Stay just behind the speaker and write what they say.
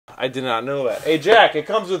I did not know that. Hey Jack, it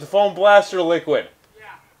comes with the Foam Blaster liquid. Yeah.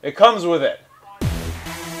 It comes with it.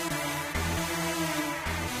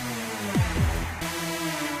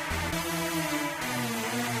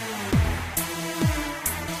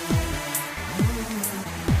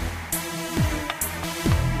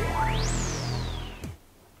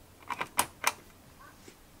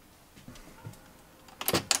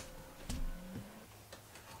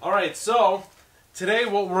 Alright, so today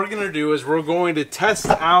what we're going to do is we're going to test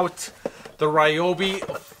out the Ryobi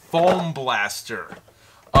Foam Blaster.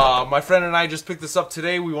 My friend and I just picked this up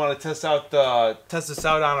today. We want to test this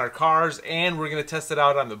out on our cars, and we're going to test it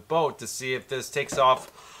out on the boat to see if this takes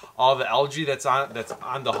off all the algae that's on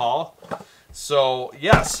the hull. So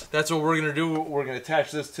yes, that's what we're going to do. We're going to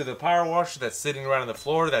attach this to the power washer that's sitting right on the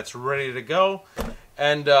floor that's ready to go.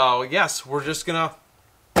 And yes, we're just going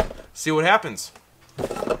to see what happens.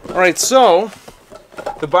 Alright, so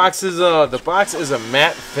the box is a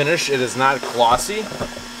matte finish. It is not glossy,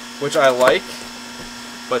 which I like.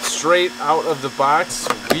 But straight out of the box,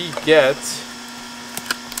 we get...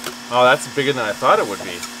 Oh, that's bigger than I thought it would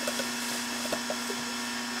be.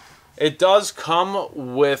 It does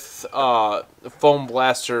come with Foam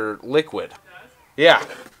Blaster liquid. Yeah.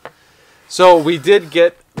 So we did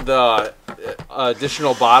get the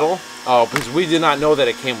additional bottle because we did not know that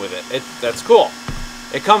it came with it. That's cool.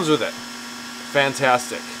 It comes with it.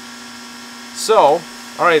 Fantastic. So,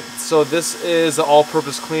 alright, so this is the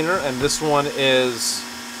all-purpose cleaner, and this one is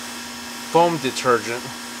foam detergent.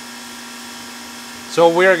 So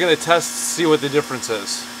we are going to test to see what the difference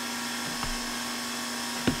is.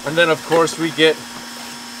 And then, of course, we get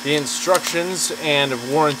the instructions and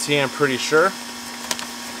warranty, I'm pretty sure.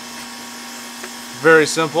 Very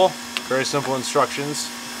simple instructions.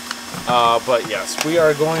 But yes, we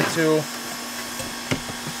are going to...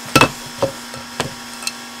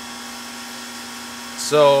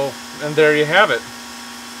 So, and there you have it.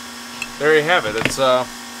 There you have it. It's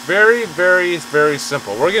very, very, very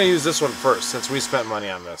simple. We're going to use this one first since we spent money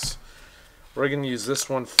on this. We're going to use this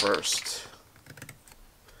one first.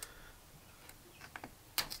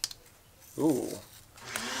 Ooh,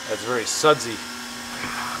 that's very sudsy.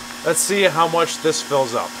 Let's see how much this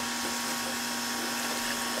fills up.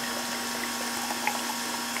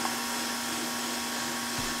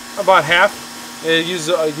 About half. It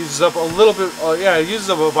uses up a little bit. Yeah, it uses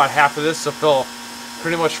up about half of this to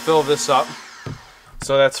pretty much fill this up.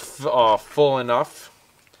 So that's full enough.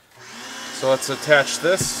 So let's attach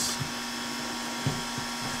this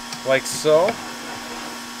like so.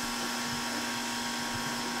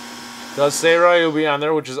 Does say Ryobi on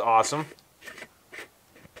there, which is awesome.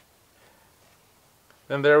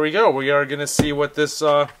 And there we go. We are going to see what this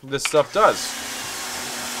stuff does.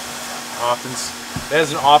 It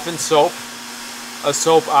has an off and soap. A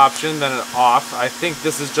soap option, then an off. I think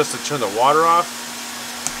this is just to turn the water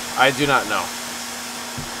off. I do not know.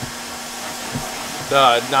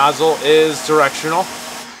 The nozzle is directional.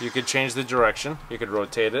 You could change the direction. You could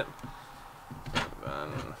rotate it.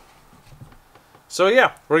 So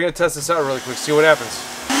yeah, we're going to test this out really quick, see what happens.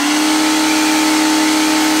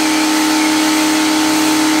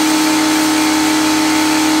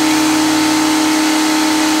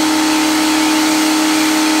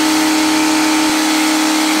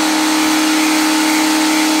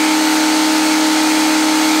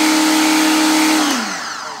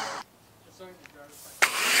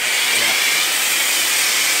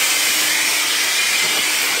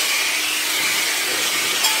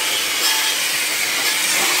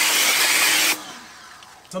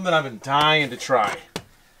 Something I've been dying to try.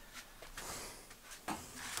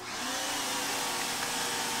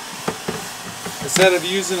 Instead of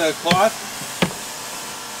using a cloth,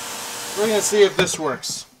 we're going to see if this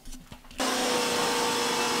works.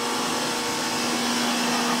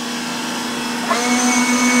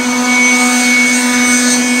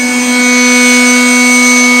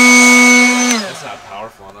 That's not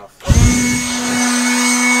powerful enough.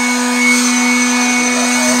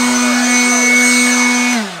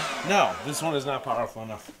 No, this one is not powerful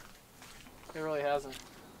enough. It really hasn't.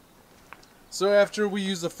 So after we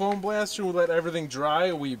use the foam blaster, we let everything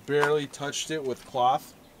dry. We barely touched it with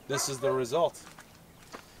cloth. This is the result.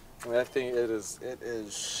 I think it is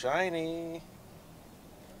shiny.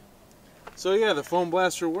 So yeah, the foam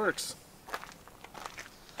blaster works.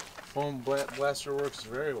 Blaster works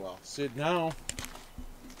very well. So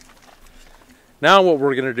now what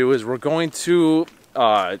we're going to do is we're going to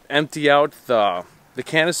empty out the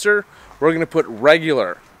canister. We're going to put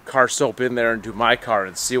regular car soap in there into my car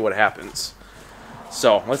and see what happens.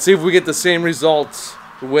 So let's see if we get the same results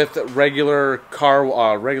with regular car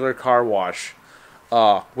wash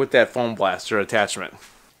with that foam blaster attachment.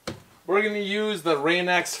 We're going to use the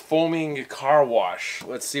Rain-X Foaming Car Wash.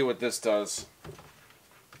 Let's see what this does.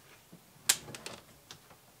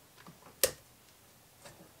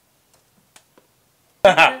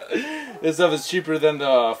 This stuff is cheaper than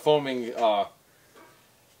the foaming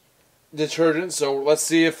detergent, so let's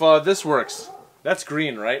see if this works. That's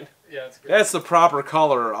green, right? Yeah, it's green. That's the proper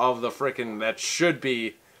color of the frickin' that should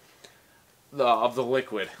be of the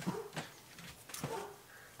liquid.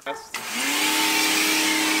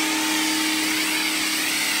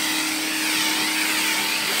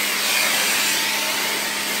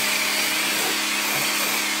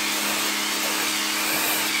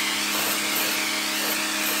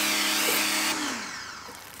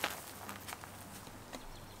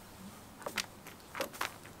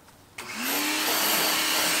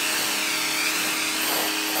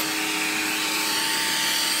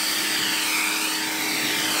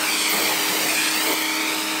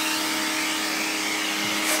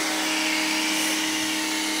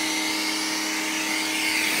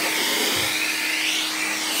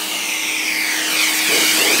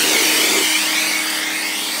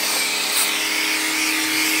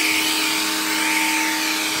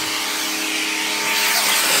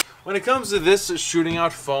 When it comes to this shooting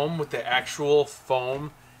out foam with the actual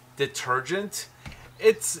foam detergent,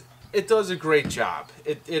 it does a great job.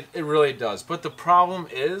 It really does. But the problem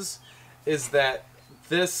is that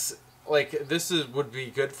this would be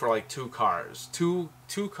good for like two cars, two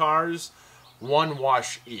cars, one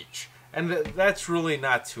wash each, and that's really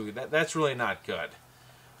not that's really not good.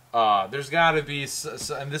 There's got to be,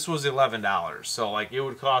 and this was $11, so like it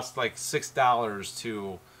would cost like $6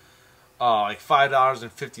 to. Like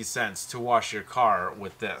 $5.50 to wash your car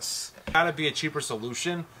with this. Gotta be a cheaper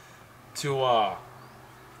solution to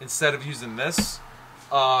instead of using this.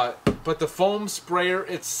 But the foam sprayer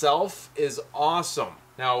itself is awesome.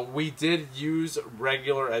 Now we did use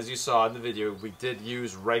regular, as you saw in the video, we did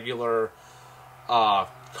use regular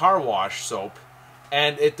car wash soap,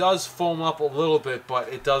 and it does foam up a little bit, but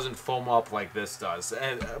it doesn't foam up like this does.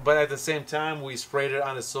 But at the same time, we sprayed it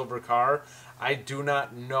on a silver car. I do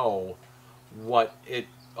not know what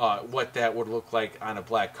that would look like on a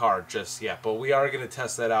black car just yet, but we are going to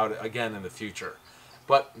test that out again in the future.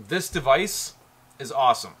 But this device is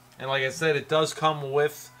awesome, and like I said, it does come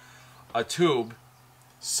with a tube,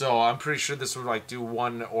 so I'm pretty sure this would like do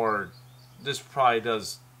one, or this probably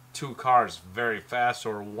does two cars very fast,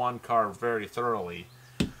 or one car very thoroughly.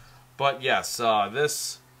 But yes,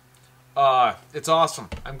 this it's awesome.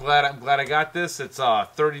 I'm glad I got this. It's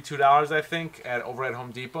 $32 I think over at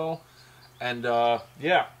Home Depot. And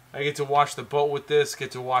yeah, I get to wash the boat with this, get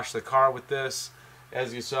to wash the car with this.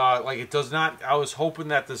 As you saw, like it does not, I was hoping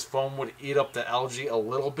that this foam would eat up the algae a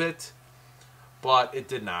little bit, but it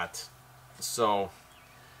did not. So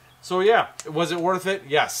yeah, was it worth it?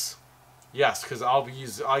 Yes. Yes, because I'll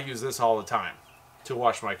use this all the time to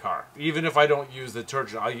wash my car. Even if I don't use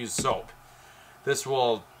detergent, I'll use soap. This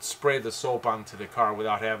will spray the soap onto the car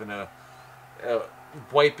without having to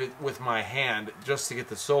wipe it with my hand just to get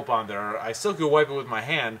the soap on there. I still could wipe it with my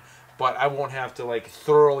hand, but I won't have to like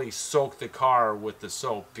thoroughly soak the car with the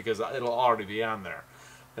soap because it'll already be on there.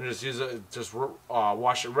 And just use it,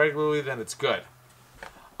 wash it regularly, then it's good.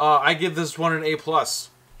 I give this one an A+.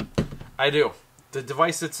 I do. The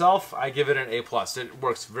device itself, I give it an A+. It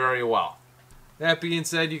works very well. That being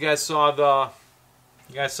said, you guys saw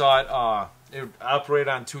it operate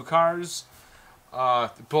on two cars.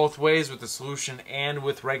 Both ways, with the solution and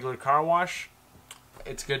with regular car wash.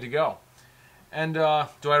 It's good to go. And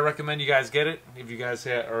do I recommend you guys get it if you guys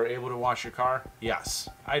are able to wash your car? Yes,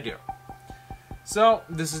 I do. So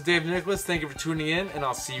this is Dave Nicholas. Thank you for tuning in, and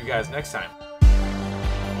I'll see you guys next time.